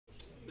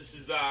This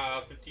is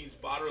 15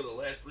 spotter of the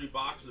last 3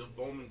 boxes of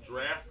Bowman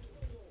draft.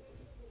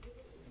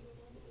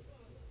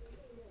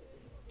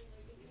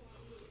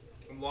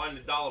 I'm lining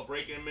the dollar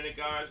break in a minute,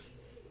 guys.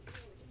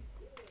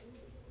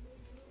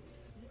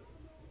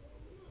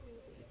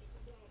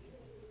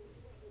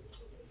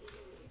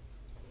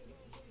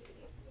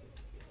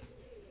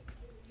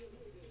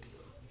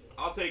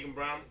 I'll take him,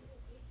 Brown.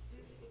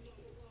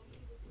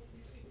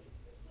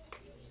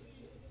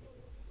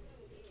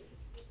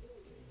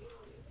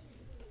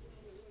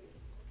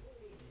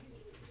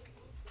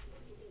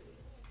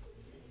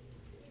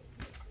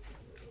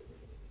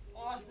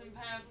 Austin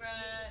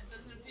Pepper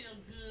doesn't feel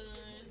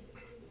good.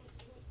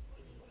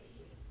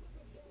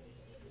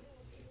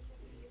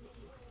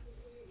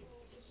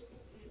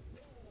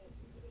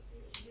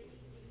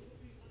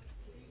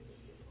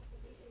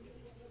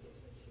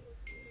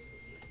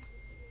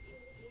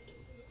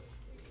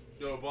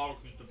 Yo,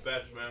 barbecue's the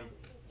best, man.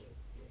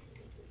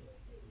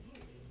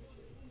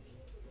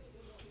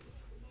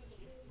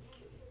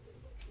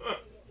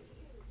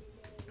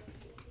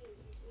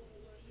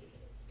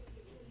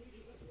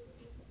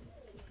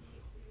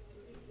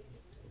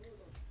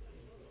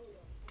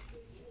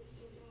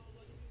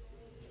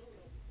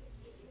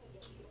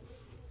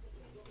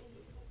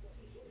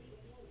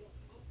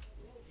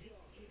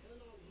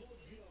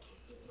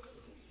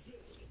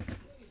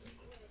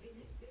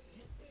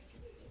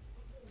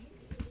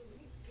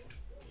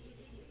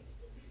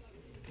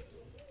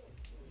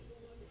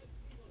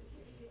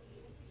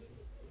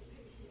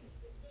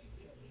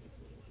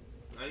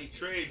 Any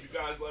trades, you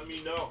guys let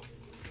me know.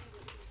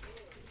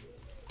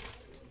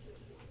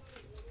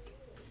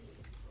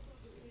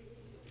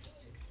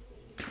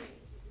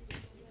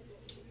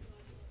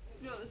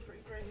 No, this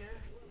break right here.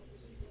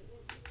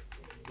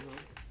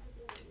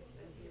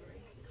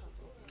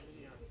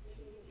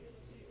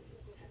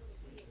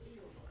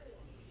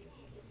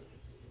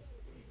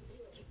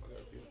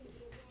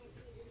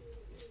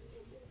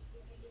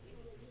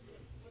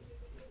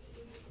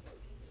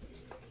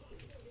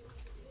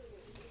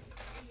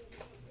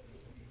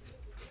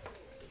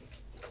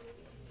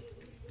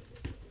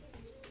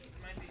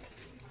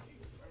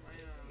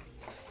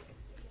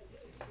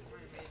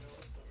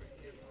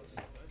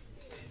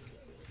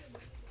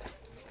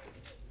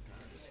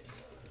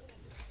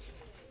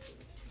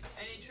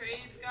 Any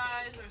trades,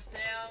 guys, or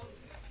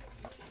sales?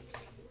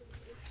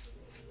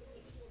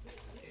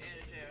 You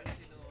added JRC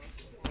to the list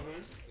before.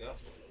 Yep.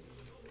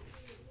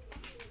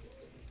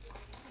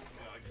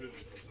 Yeah, I couldn't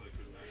because I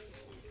couldn't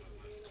access the list that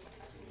night.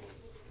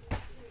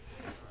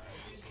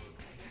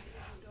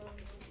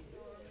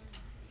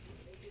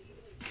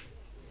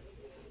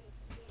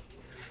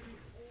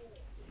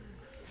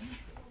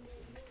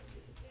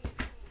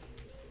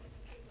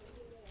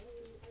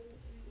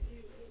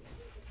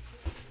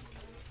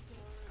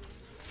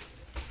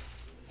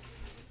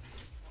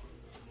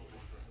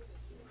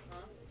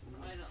 Huh?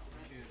 I know, I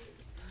right? can't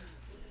stand it.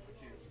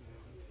 It's the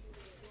worst.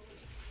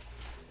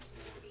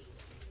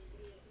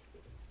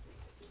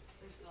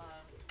 We still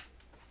have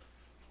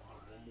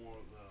One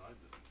more that I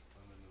did,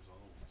 and then there's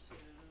other ones. 2,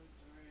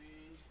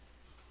 3.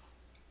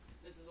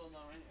 This is all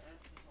done right here, right?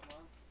 This is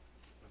all done.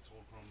 That's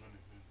all Chrome Mini.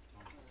 Yeah.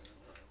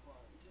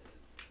 Oh. 1, 2,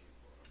 3,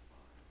 4,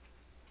 5,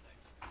 6.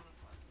 I'm gonna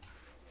find this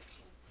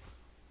video real quick.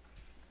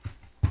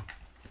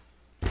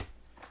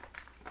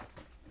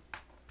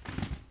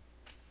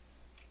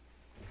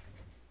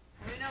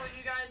 Let me know when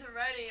you guys are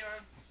ready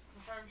or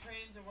confirm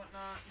trades or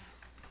whatnot.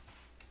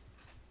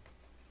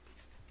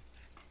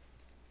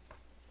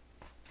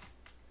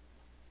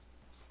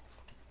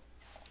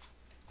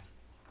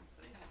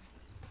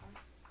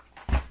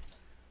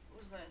 What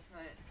was last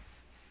night?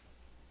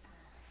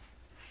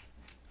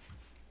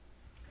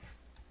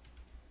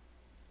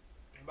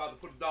 I'm about to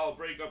put a dollar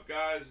break up,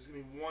 guys. Just give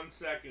me 1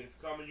 second. It's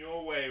coming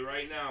your way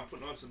right now. I'm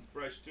putting on some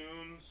fresh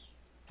tunes.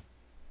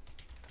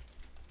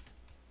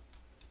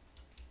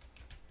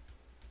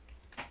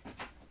 Alright,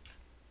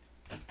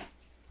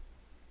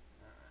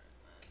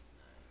 last night.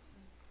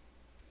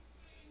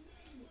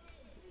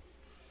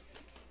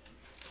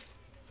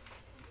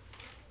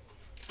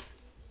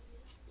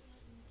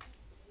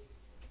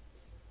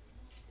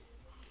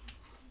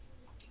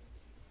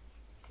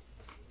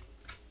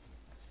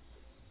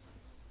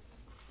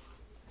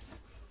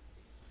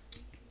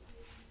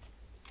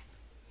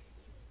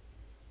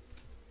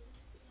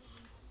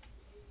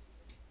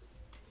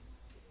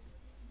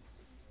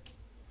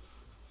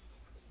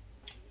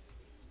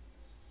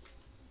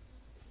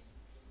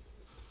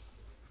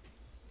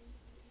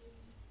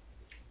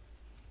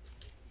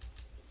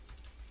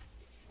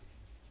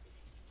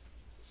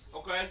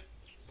 Okay.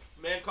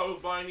 Man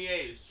covered buying the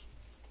A's.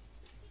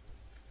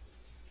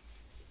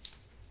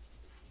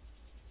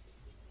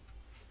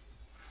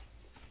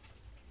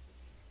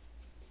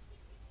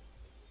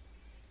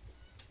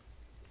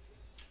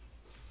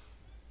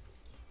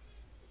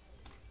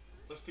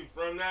 Let's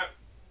confirm that.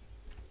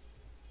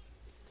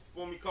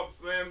 For me, Cubs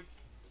fan.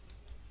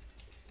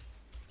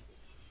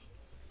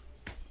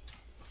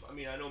 I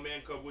mean, I know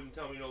Man Cub wouldn't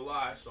tell me no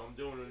lie, so I'm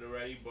doing it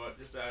already, but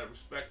just out of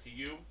respect to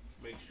you,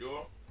 make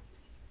sure.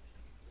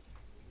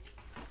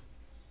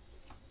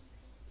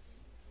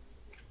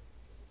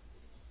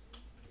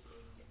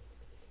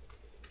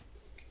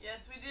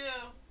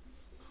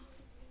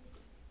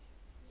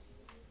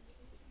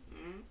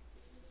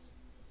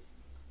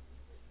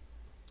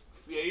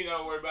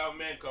 worry about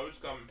man cub. It's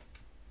coming.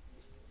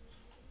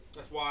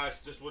 That's why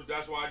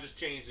I just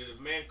changed it. If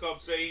man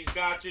cub say he's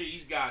got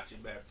you,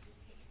 man.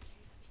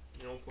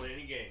 You don't play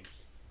any games.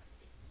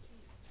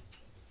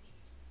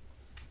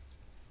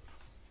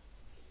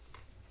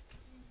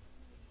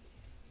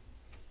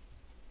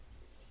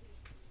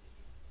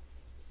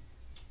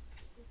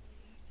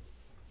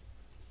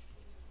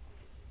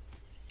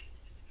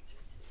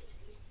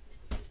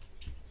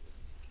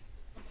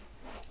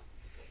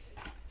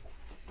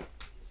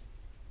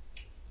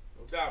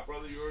 No doubt,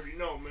 brother. You already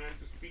know, man.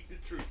 Just speak the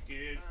truth,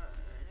 kid.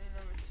 And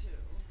number 2.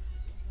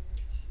 Number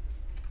 2.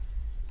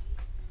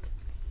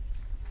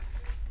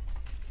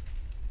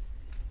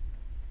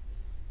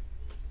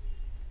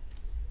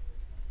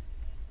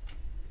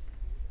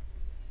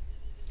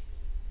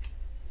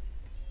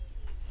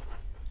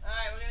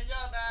 Alright, we're gonna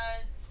go,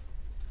 guys.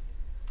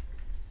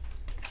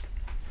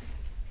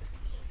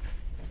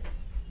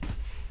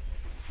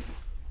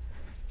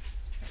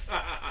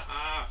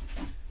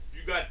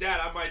 You got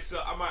that? I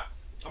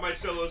might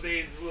sell those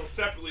A's a little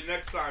separately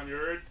next time. You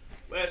heard?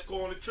 Last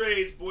call on the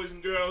trades, boys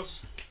and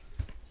girls.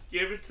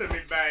 Give it to me,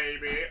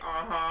 baby.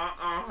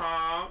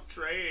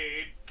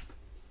 Trade.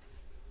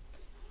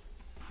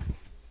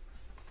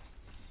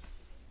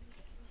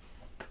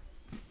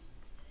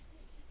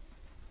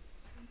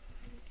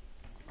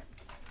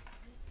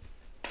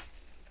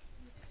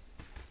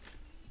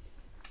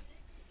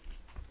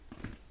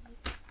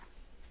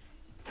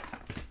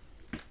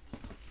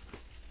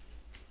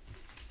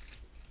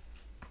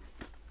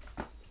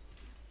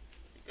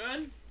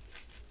 Good?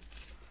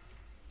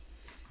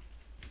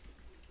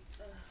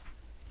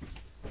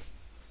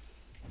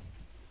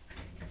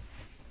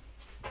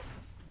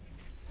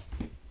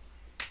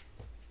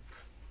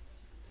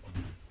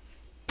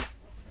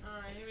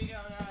 Alright, here we go,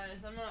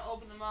 guys. I'm gonna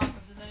open them up.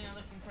 If there's any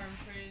other confirmed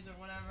trades or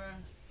whatever,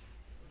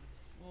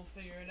 we'll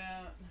figure it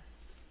out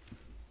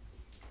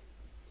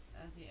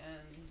at the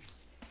end.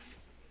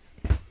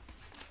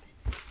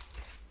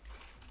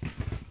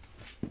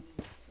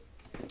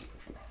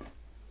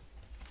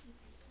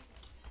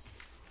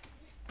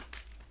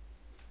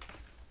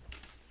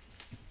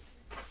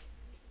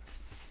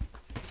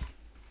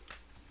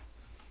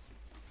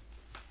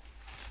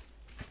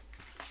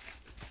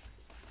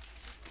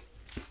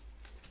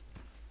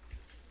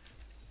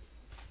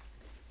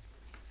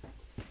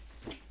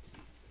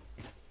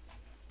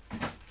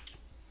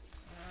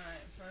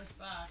 Alright, first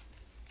box.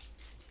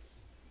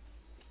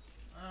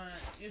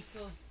 Alright, you're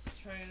still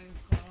trading,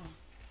 so.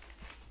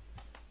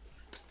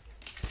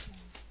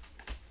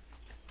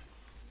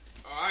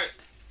 Alright.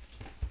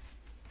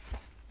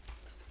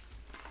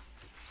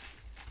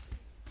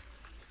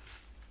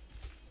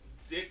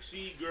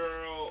 Dixie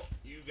girl,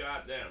 you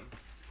got them.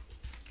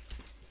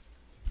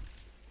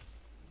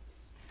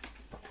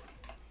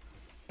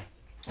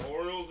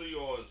 Orioles are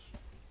yours.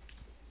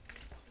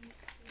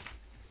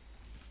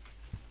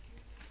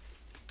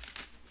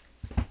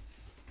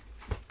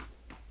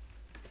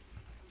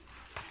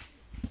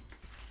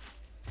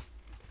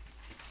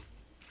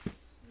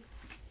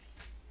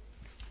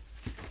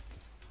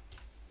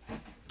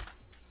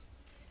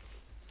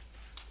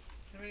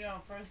 Here we go,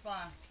 first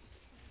box.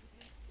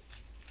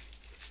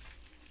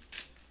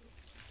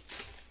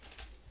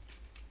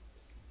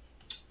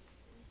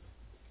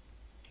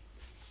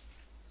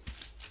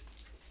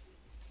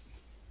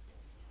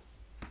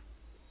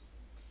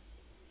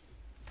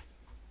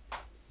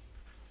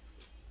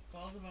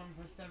 Both of them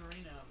for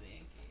Severino of the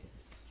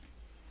Yankees.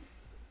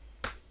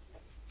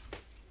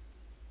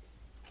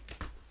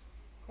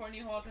 Courtney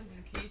Hawkins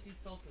and Casey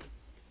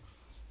Soltis.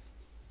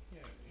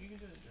 Here, you can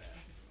do the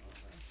draft if you want.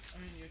 I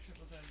mean, your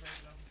triple threat, break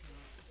it up if you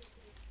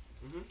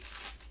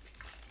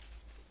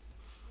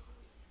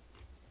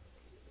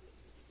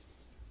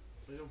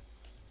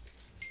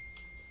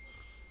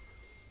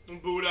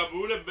want. Buddha,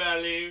 Buddha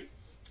belly.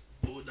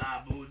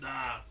 Buddha,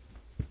 Buddha.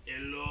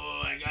 Hello,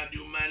 I got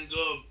you, man.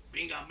 Go.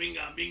 Binga,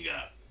 binga,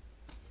 binga.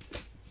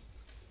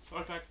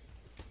 Perfect.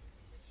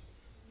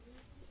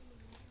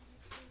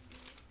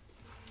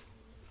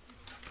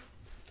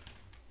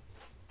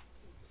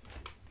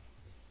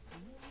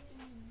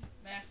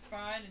 Max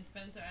Fried and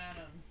Spencer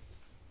Adams.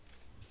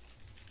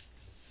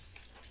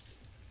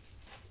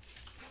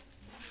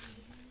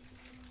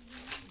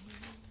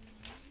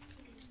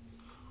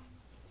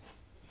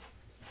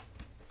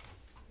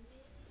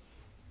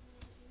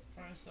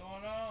 First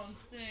auto, let's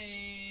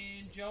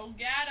see. Joe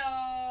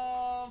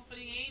Gatto for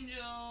the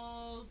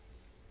Angels.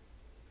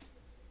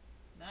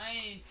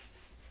 Nice.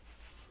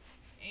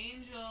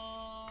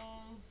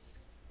 Angels.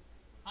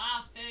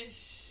 Hot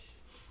fish.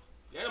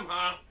 Get him,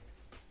 huh?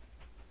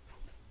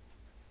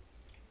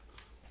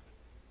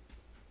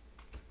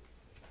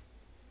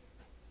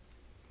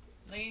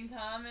 Lane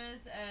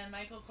Thomas and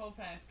Michael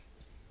Kopech.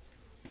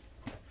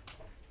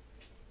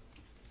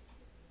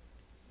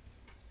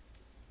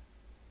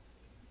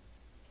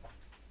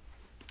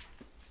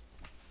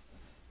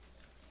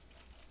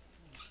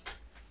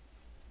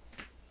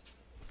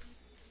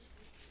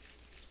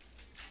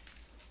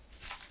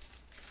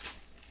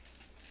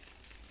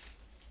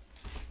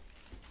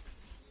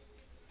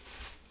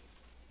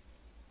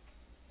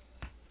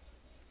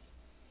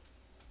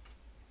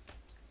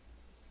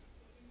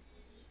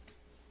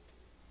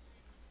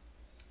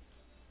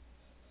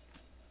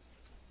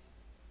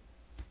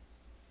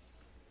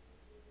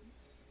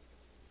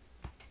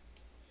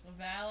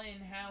 Valley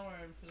and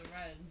Howard for the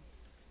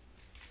Reds.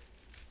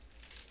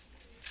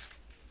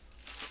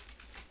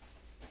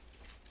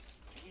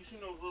 You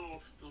seen those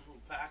little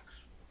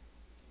packs?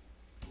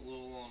 The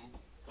little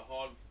the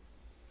hard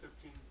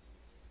 15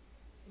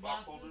 The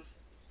box boxes? holders.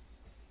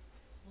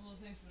 The little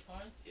things for the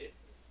cards? Yeah.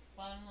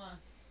 Bottom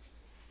left.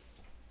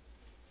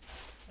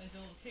 Like the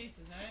little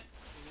cases, right?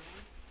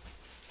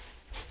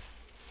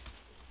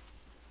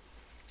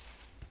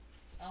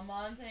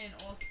 Almonte and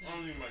Austin. I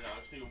don't need them right now. I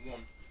just need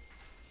one.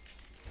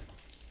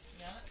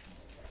 Got it?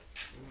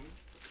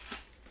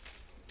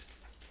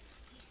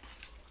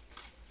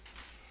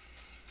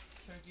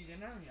 Turkey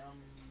dinner, yum.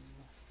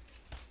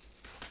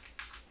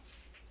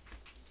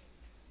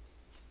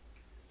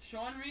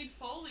 Sean Reed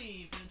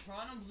Foley for the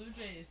Toronto Blue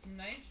Jays. Some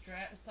nice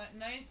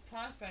nice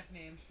prospect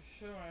names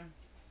for sure.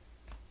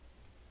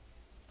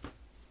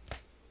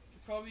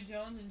 Jacoby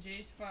Jones and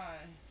Jace Fry.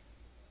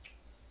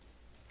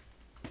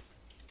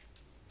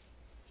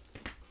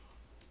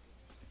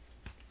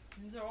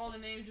 These are all the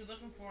names you're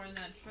looking for in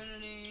that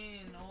Trinity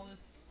and all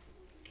this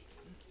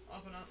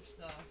up and up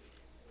stuff.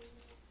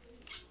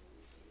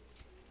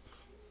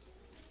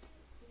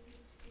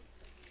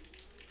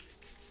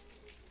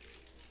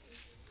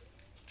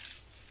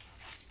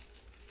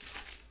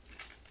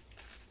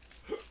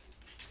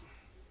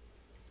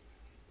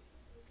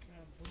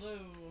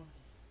 Blue.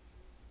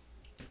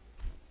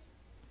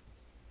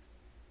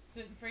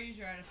 Clinton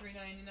Frazier out of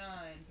 $3.99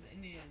 for the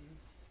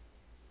Indians.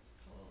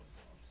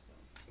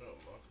 No,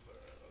 Mark.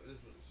 This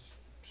is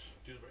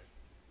just do the break.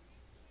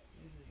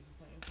 Usually you can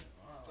play with it.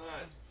 Oh.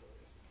 Alright.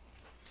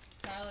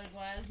 Tyler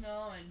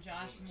Glasnow and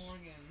Josh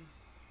Morgan.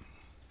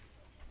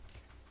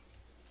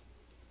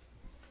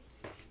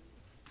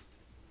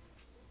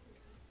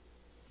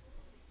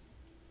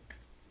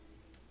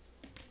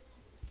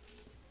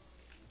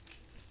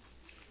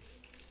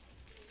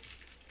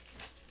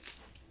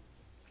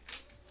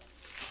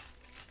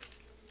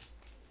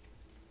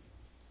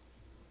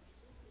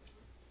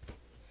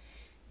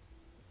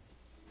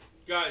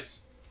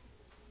 Guys,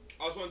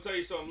 I just want to tell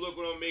you something. Look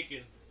what I'm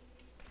making.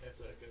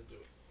 After that, gonna do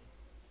it.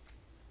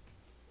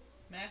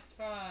 Max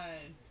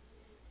Fried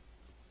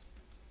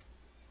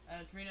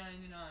out of $3.99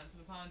 for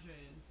the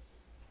Padres.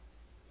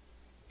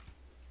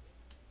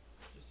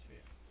 Just for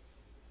you.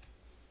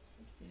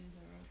 Oopsies,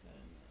 I wrote that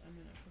in. I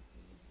mean, I put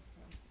the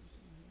factors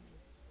in here.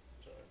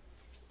 Sorry.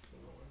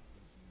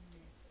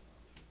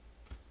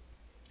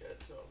 Yeah,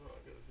 it's not. No, I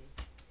gotta do.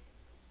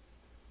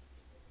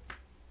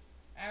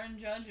 Aaron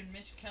Judge and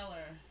Mitch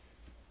Keller.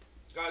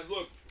 Guys,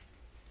 look.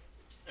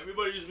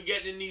 Everybody who's been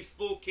getting in these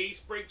full case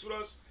breaks with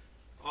us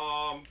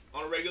on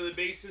a regular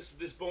basis with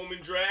this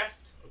Bowman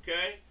draft,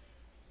 okay?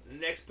 The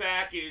next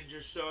package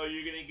or so,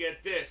 you're going to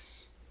get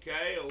this,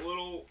 okay? A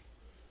little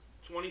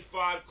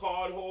 25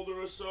 card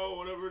holder or so,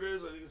 whatever it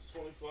is. I think it's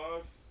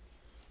 25.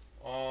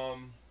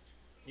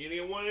 You're going to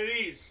get one of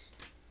these,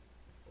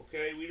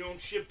 okay? We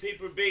don't ship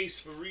paper base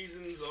for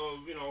reasons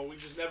of, we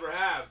just never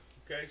have,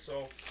 okay?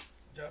 So,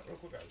 real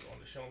quick, I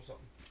wanted to show them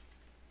something.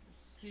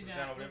 See Put it that?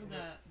 down Look over at there.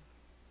 that.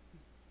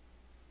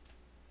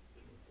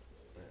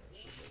 Yeah,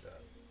 it's just like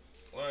that.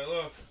 Alright,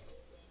 look.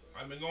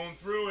 I've been going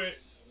through it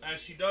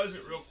as she does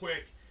it real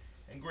quick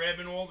and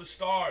grabbing all the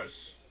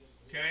stars.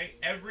 Okay?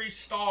 Every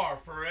star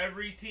for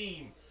every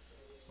team.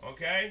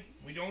 Okay?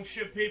 We don't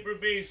ship paper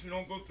base. We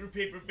don't go through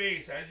paper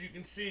base. As you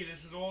can see,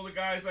 this is all the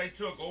guys I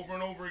took over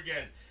and over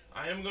again.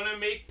 I am going to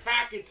make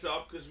packets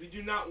up because we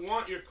do not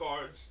want your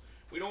cards.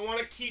 We don't want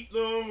to keep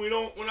them. We're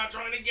not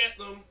trying to get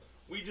them.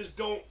 We just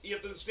don't, you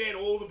have to understand,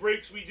 all the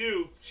breaks we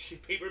do,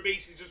 paper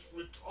base is just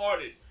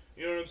retarded.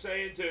 You know what I'm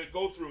saying? To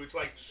go through, it's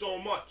like so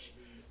much.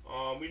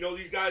 We know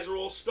these guys are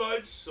all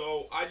studs,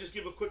 so I just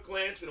give a quick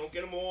glance. We don't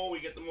get them all.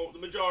 We get the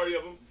majority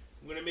of them.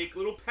 I'm going to make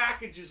little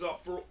packages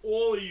up for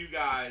all of you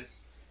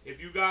guys.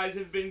 If you guys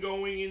have been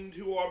going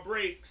into our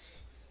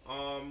breaks,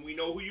 we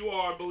know who you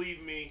are,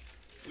 believe me.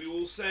 We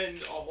will send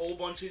a whole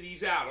bunch of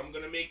these out. I'm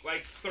going to make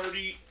like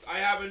 30. I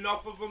have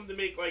enough of them to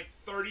make like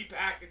 30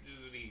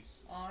 packages of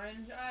these.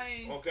 Orange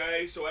ice.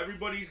 Okay, so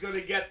everybody's going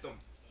to get them.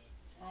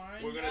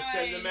 Orange We're going to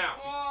send them out.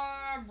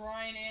 For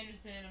Brian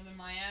Anderson of the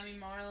Miami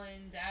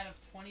Marlins out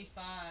of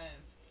 25.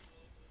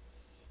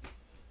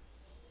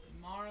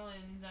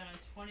 Marlins out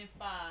of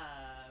 25.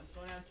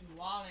 Going out to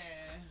Wally.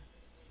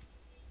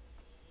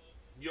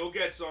 You'll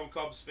get some,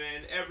 Cubs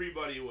fan.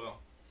 Everybody will.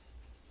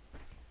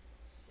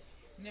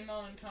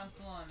 Nimmo and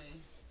Castellani.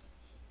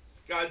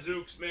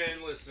 Gadzooks,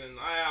 man, listen,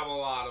 I have a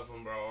lot of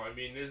them, bro. I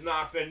mean, there's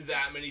not been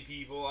that many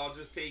people. I'll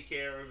just take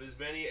care of as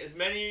many as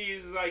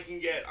I can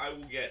get, I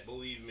will get,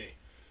 believe me.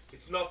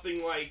 It's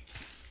nothing like,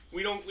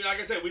 like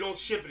I said, we don't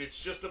ship it.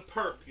 It's just a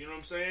perk, you know what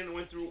I'm saying? I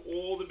went through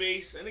all the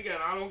base, and again,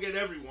 I don't get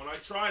everyone. I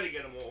try to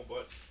get them all,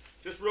 but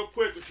just real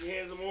quick, when she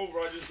hands them over,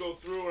 I just go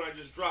through and I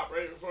just drop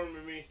right in front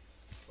of me,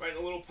 right in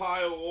a little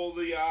pile, all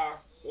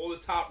the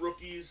top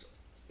rookies.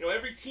 You know,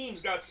 every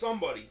team's got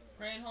somebody.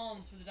 Grant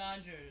Holmes for the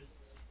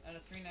Dodgers out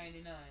of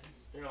 $3.99.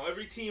 You know,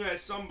 every team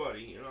has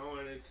somebody, you know,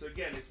 and it's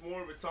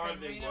more of a time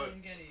thing, Severino but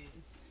and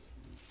Geddes.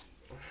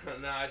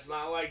 nah, it's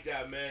not like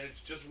that, man.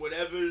 It's just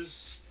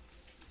whatever's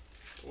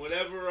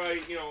whatever I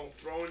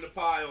throw in the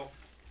pile,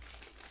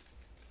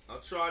 I'll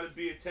try to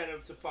be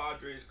attentive to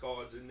Padres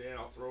cards in there.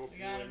 I'll throw a We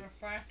few got a in.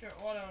 refractor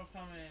auto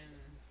coming.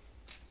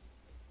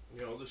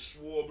 The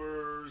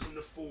Schwarbers and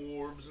the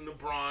Forbes and the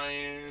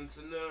Bryants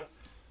and the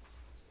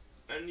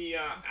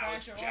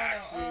Alex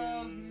Refractor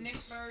auto of Nick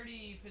Jacksons.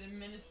 Birdie for the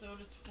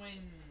Minnesota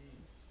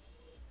Twins.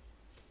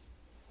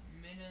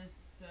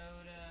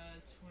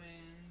 Minnesota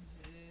Twins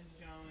is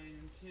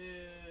going to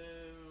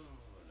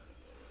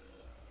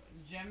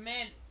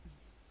Jement.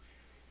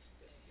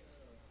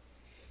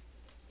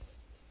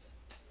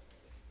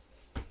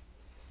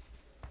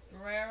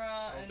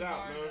 Guerrera No and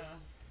doubt, man. Varga.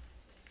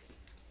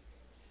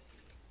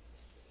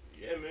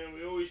 Yeah, man,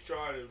 we always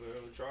try to,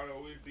 man. We try to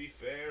always be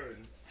fair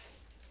and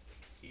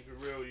keep it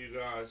real, you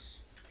guys.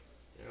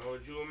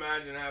 Would you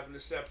imagine having to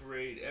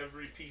separate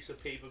every piece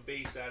of paper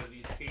base out of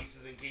these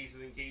cases and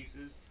cases and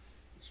cases?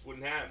 This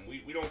wouldn't happen.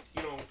 We don't,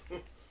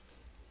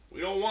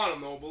 we don't want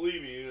them, though,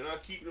 believe me. We're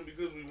not keeping them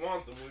because we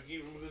want them. We're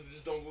keeping them because they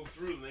just don't go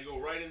through them. They go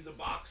right into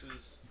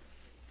boxes.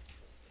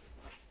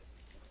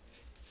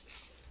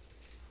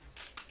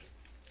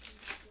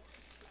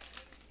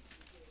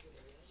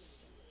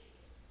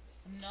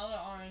 Another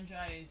orange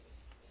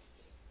ice.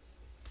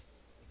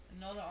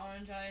 Another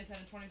orange ice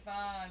at a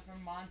 25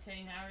 from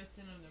Monte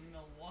Harrison of the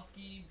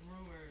Milwaukee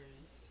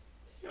Brewers.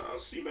 I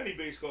don't see many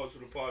base cards for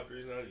the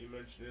Padres now that you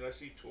mention it. I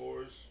see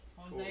Torres.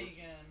 Jose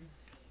again.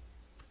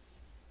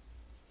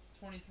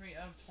 23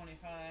 of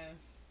 25.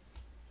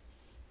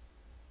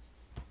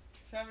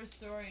 Trevor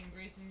Story and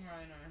Grayson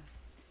Reiner.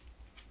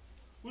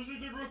 Who's a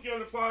good rookie on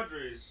the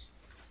Padres?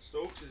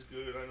 Stokes is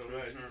good, I know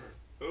Trey that. Turner.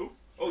 Who?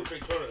 Oh, Trey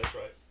Turner, that's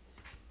right.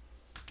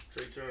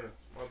 Trey Turner,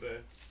 my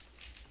bad.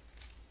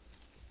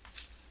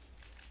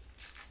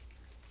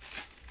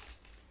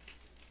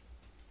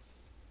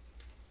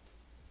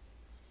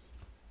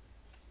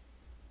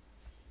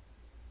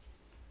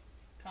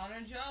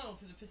 Connor Joe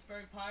for the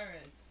Pittsburgh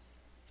Pirates.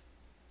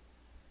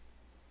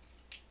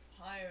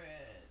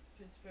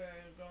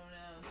 Pittsburgh going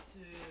out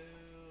to...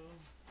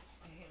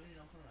 I hate when you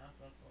don't put an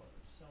alphabetical order.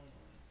 It's so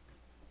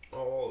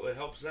annoying. Oh, it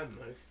helps them,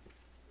 Mike.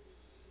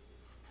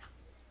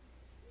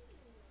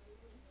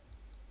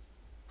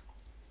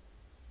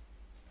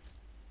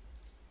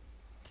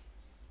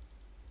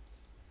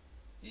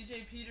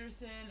 DJ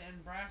Peterson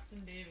and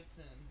Braxton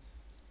Davidson.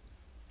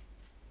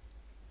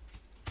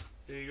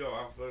 There you go,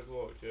 alphabetical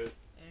order, kid.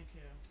 Thank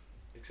you.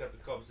 Except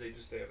the Cubs, they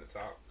just stay at the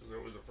top because they're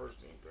always the first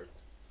team picked.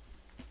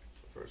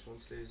 The first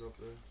one stays up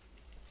there.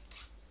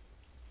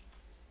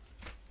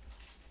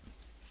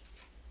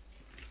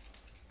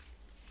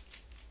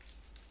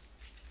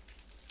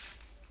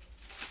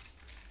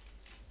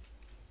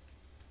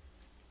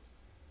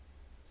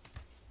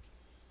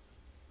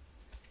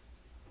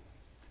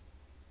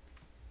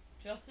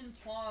 Justin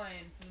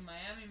Twine for the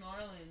Miami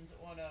Marlins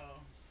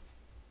auto.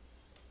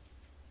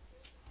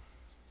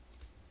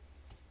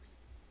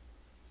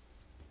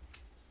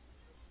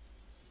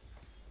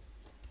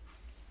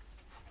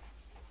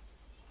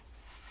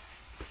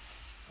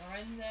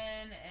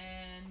 Lorenzen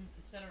and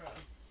etc.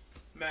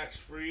 Max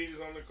Fried is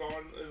on the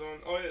card.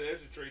 Oh yeah,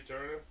 there's a Trey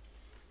Turner.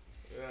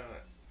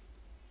 Yeah.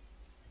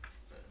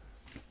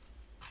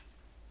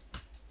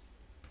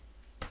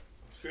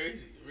 It's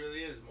crazy. It really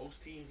is.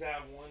 Most teams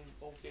have one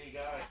okay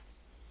guy.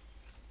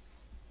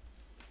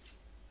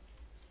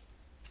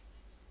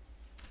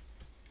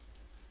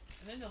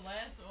 And then the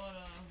last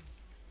auto.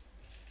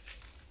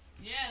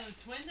 Yeah, the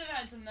Twins have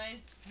had some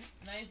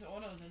nice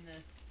autos in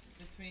this.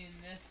 Between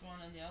this one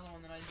and the other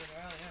one that I did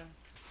earlier.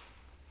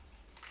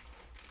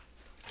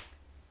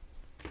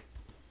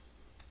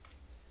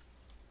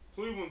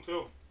 Cleveland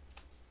too.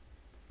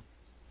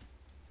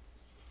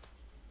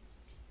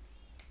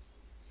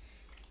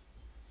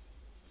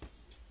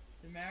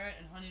 Demerit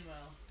and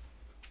Honeywell.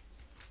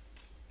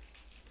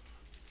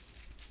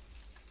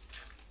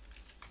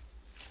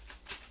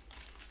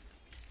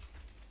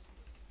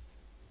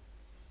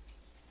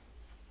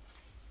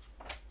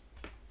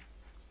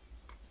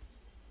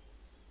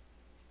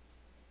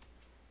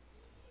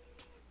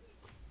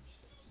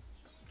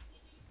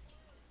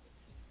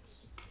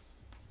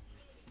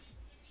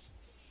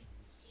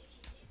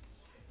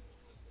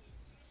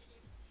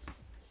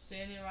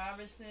 Daniel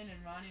Robertson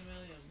and Ronnie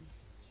Williams.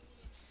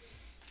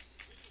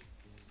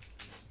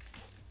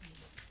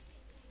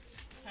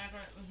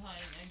 Packard was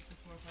hiding eggs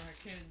before for her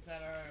kids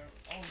that are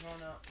all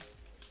grown up.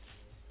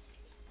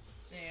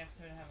 They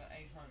asked her to have an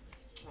egg hunt.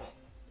 Oh.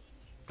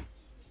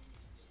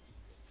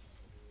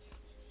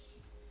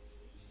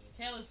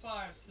 Taylor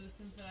Sparks for the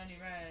Cincinnati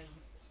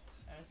Reds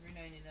at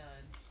 $3.99.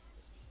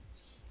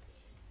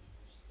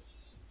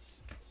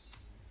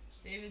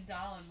 David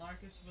Dahl and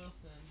Marcus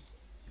Wilson.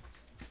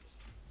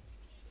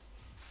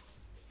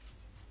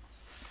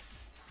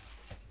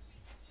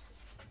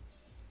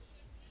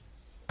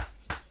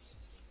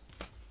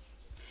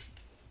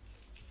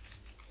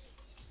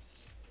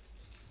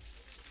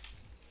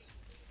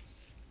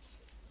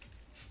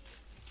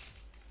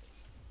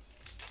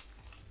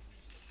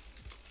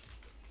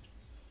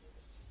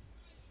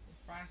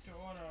 Refractor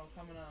auto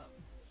coming up.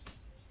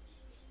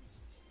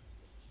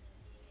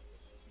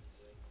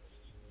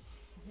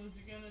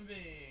 Who's it gonna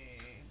be?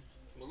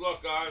 Good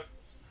luck, guys.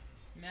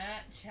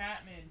 Matt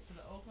Chapman for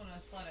the Oakland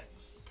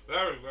Athletics.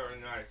 Very, very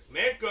nice.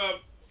 Man Cub.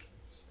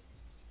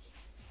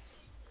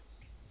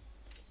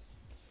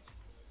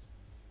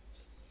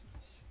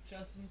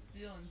 Justin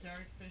Steele and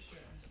Derek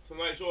Fisher. It's a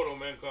nice auto,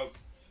 Man Cub.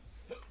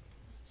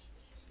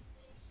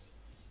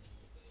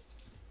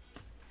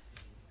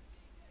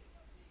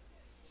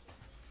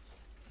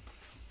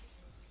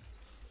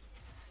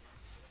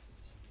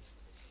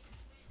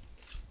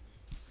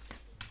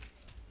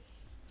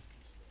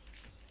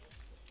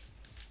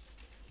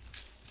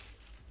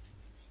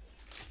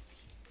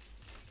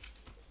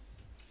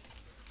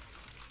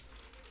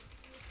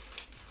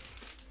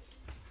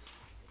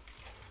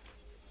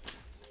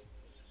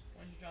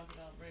 Why'd you drop it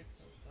out break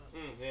so stuff?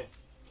 Yeah.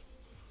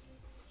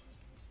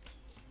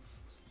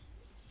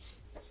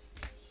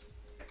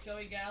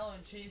 Joey Gallo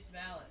and Chase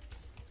Vallett.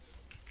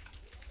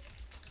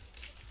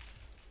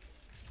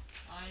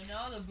 I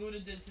know the Buddha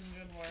did some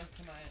good work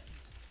tonight.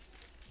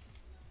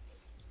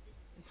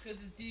 It's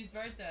because it's Dee's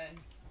birthday.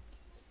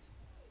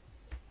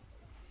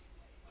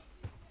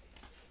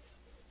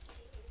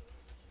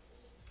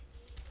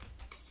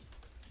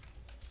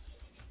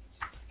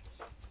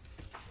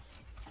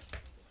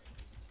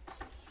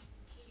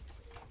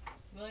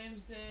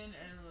 Williamson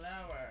and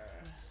Lauer.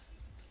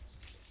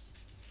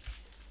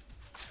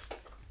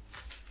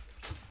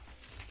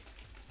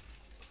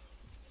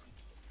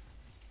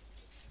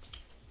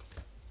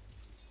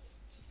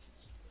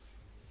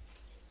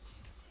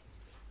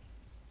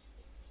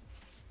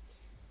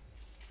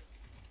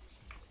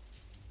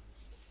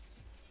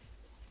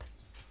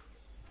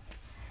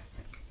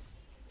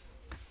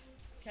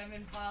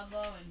 Kevin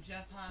Podlow and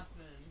Jeff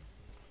Hoffman.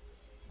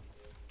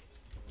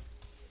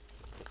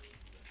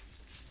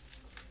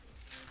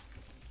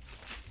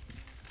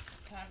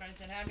 I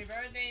said, happy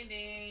birthday,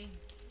 D.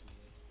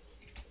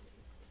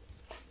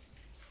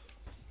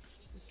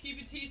 Just keep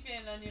your teeth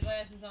in and your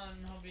glasses on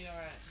and he'll be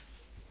alright.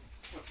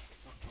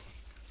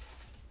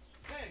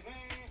 Hey,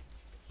 man.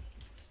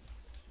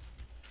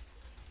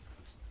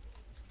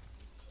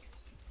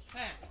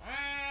 Hey,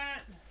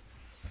 alright.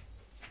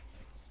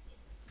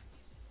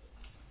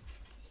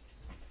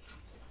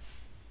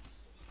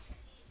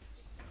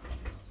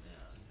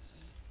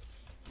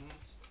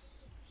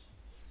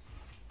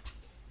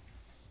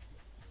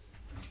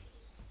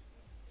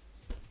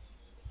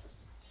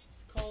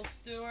 Cole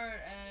Stewart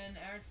and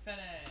Eric Fede.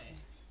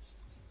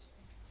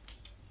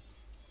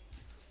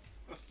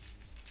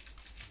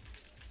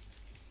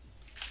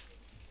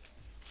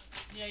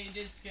 Yeah, you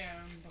did scare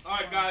him before.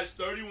 Alright, guys.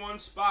 31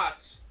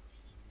 spots.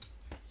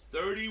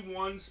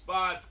 31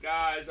 spots,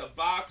 guys. A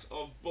box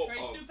of Trey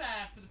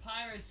Supak for the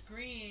Pirates,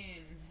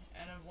 green,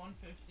 out of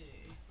 150.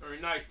 Very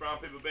nice, brown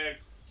paper bag.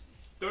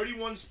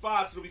 31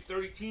 spots. It'll be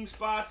 30 team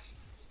spots.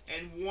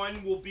 And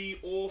one will be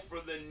all for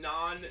the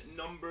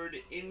non-numbered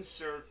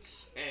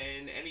inserts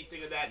and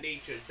anything of that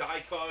nature.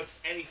 Die cuts,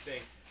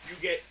 anything.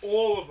 You get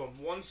all of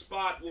them. One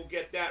spot will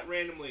get that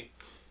randomly.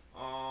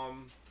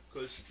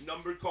 Because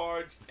numbered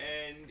cards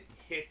and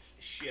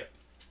hits ship.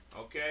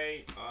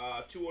 Okay?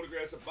 2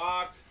 autographs a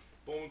box.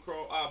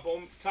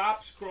 Bowman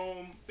Topps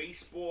Chrome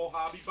Baseball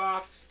Hobby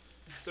Box.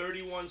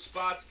 31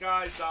 spots,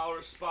 guys. $1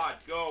 a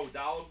spot. Go.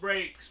 Dollar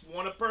breaks.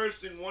 One a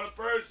person.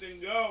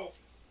 Go.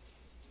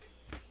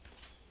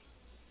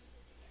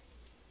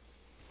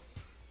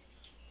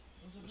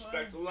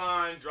 Respect the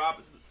line. Drop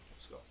it.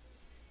 Let's go.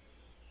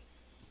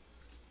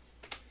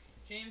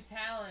 James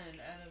Talon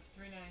out of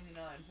 399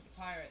 for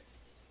the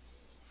Pirates.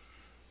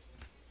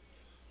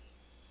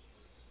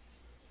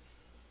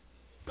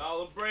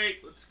 Dollar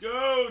break. Let's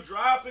go.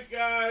 Drop it,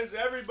 guys.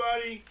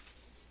 Everybody.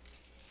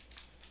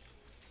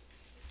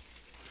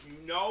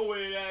 You know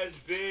it as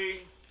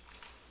B.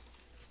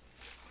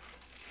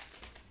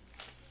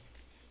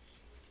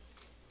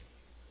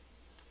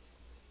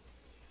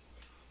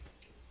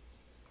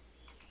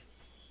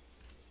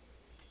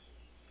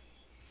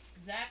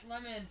 Zach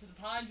Lemon for the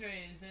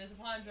Padres. There's a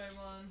Padre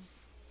one.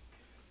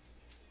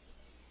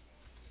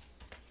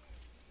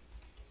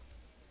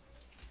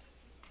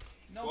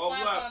 No 12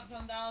 flat left. box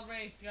on dollar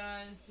breaks,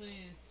 guys,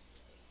 please.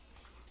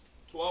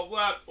 12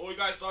 left. All you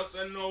guys start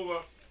sending over.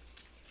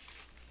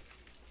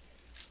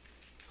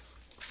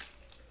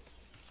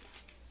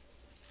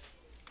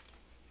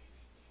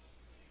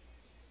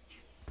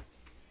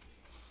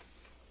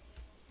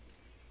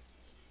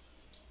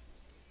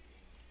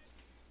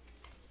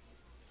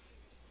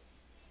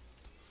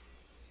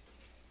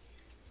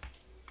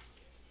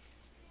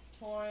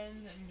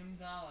 Torrens and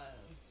Gonzalez.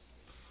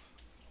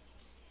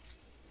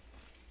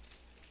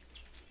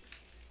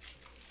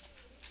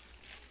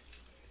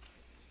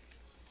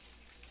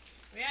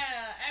 We had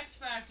an X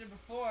Factor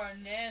before,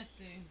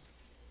 nasty.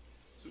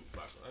 Super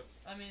fast, right?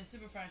 I mean,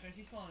 Super Factor. I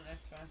keep calling it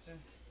X Factor.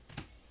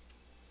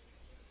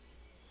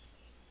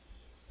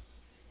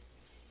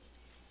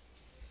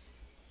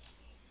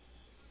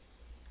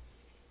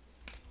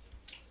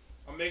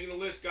 I'm making a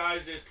list,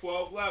 guys. There's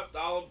 12 left.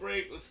 Dollar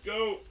break. Let's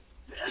go.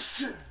 Yes,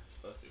 sir.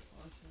 Let's do.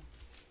 Awesome.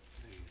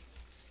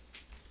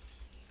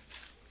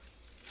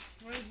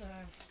 Where's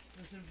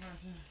the Super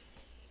Factor?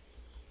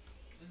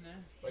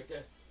 there? Right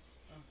there.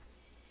 Oh.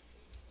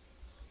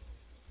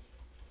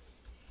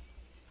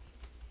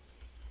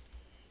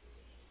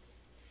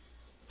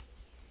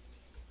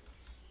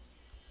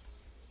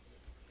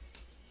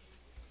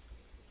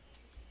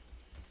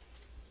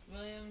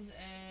 Williams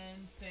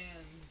and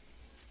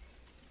Sands.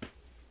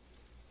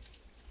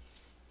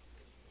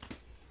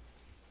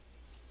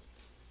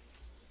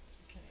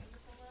 Can I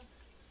look over?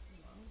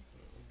 No.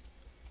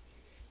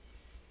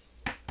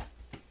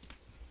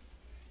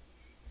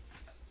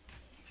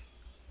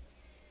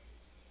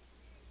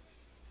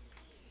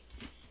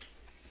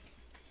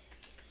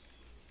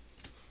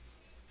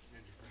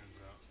 And your friends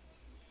out.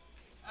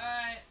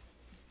 Alright.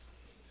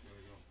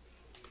 Gotta go.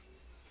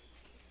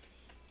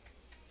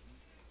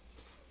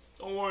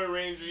 Don't worry,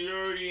 Ranger.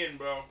 You're already in,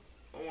 bro.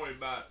 Don't worry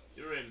about it.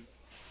 You're in.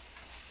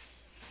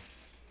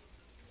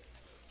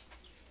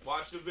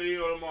 Watch the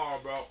video tomorrow,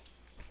 bro.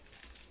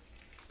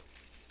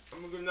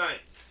 Have a good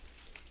night.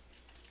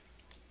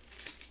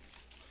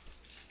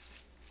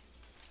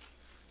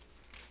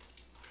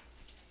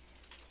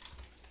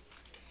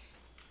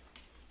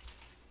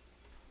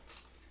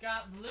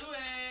 Scott blew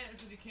it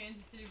for the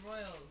Kansas City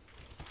Royals.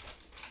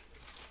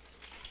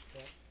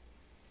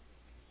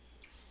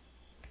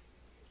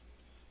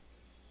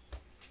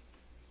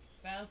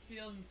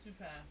 Battlefield and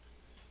Supath.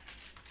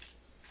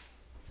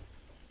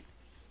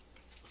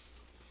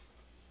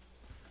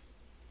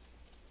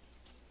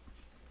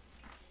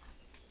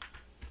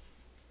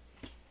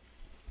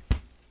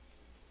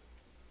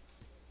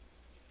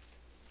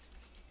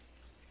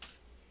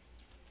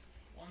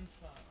 One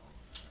spot on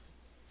that.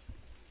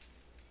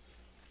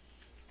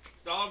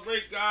 Dollar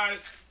break,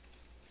 guys.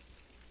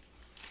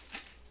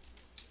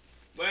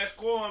 Last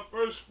call on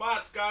first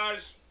spots,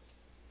 guys.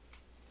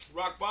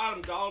 Rock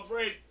bottom, dollar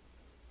break.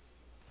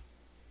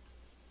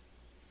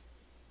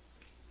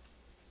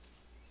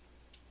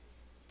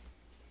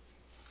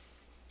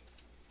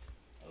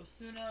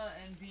 Osuna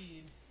and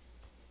Bede.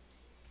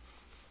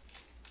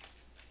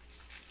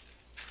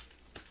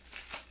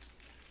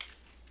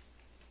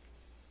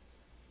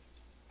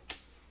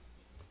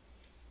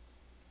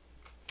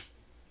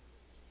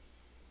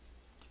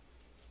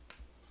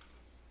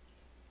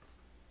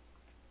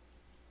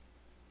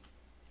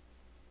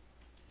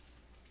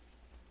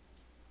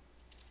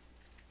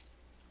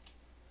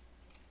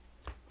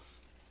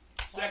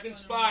 Second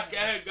spot, go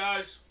ahead,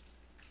 guys.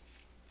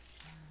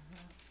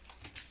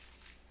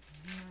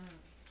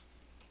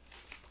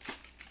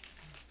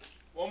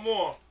 One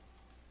more.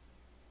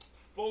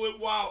 Full it,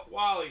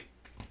 Wally.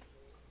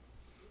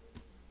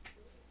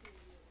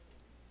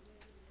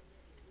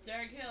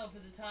 Derek Hill for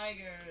the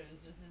Tigers.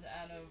 This is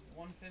out of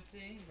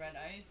 150. Red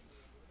Ice.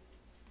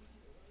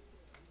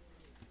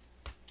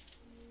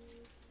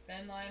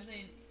 Ben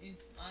Lively and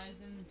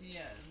Eisen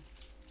Diaz.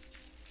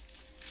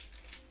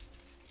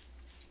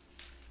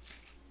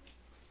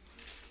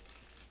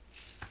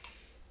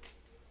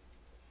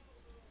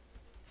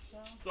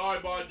 Sorry,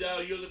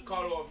 Bardell, you're the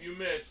cutoff. You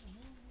missed.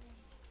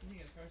 You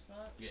get first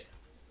spot? Yeah.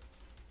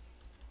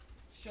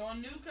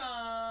 Sean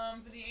Newcomb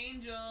for the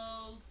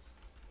Angels.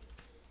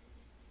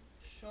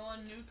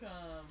 Sean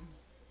Newcomb.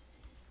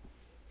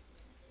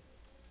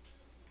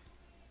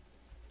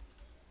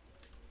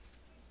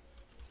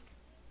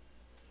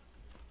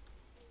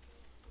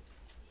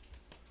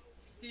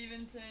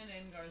 Stevenson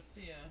and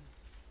Garcia.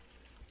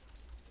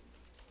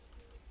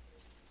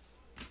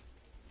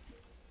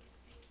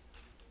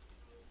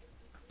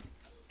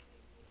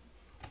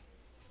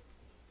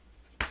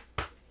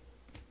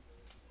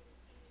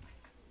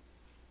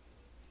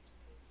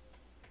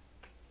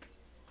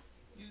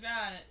 You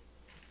got it.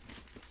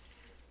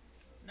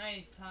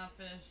 Nice, Hot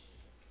Fish.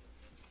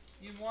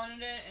 You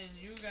wanted it and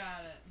you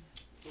got it.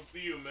 Good for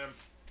you, man.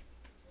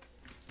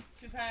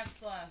 2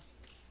 packs left.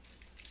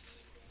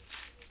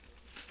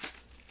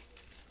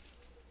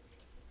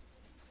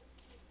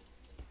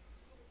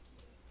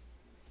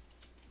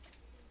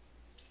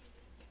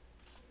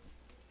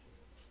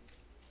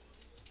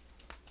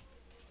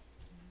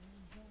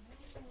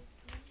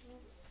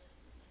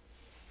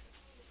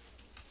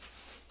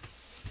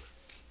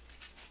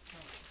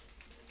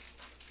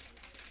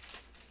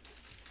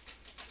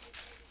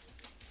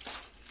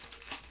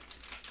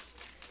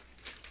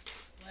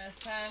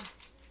 Last pack.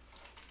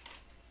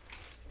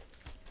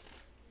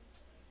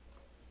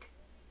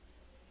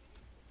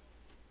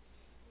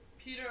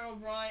 Peter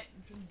O'Brien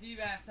from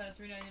D-backs out of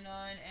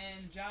 399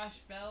 and Josh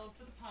Bell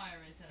for the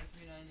Pirates out of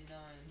 399.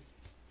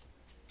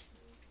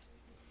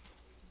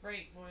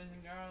 Break, boys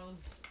and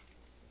girls.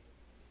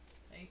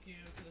 Thank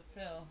you for the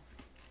fill.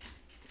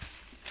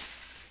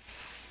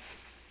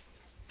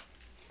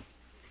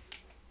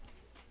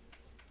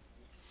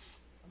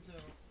 I'll do a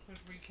quick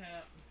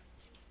recap.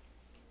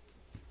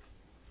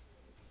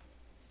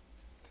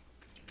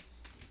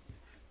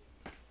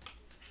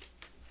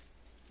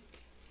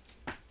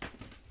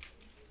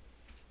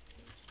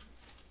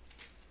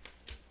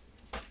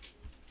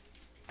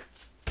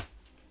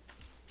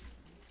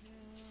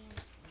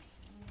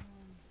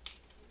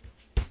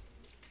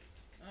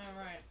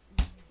 Alright.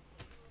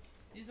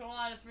 These are all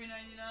out of $3.99.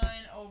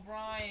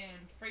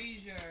 O'Brien,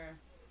 Frazier,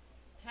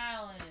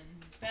 Talon,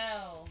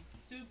 Bell,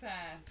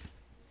 Supak,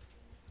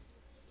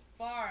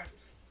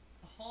 Sparks,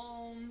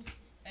 Holmes,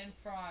 and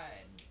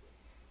Fried.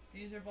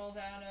 These are both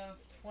out of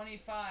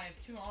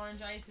 25. 2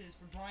 orange ices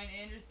for Brian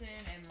Anderson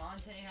and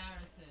Monte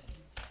Harrison.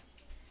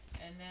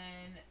 And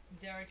then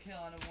Derek Hill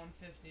out of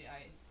 150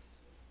 ice.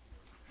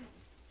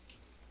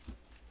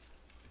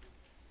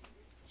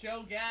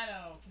 Joe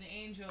Gatto for the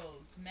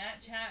Angels.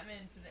 Matt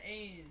Chapman for the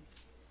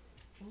A's.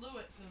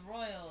 Blewett for the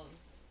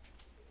Royals.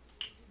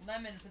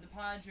 Lemon for the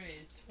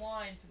Padres.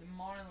 Twine for the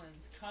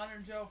Marlins.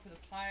 Connor Joe for the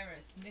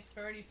Pirates. Nick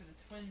Birdie for the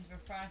Twins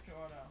refractor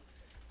auto.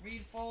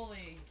 Reed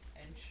Foley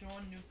and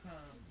Sean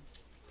Newcomb.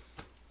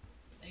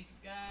 Thank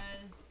you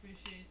guys.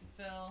 Appreciate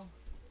the fill.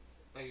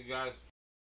 Thank you guys.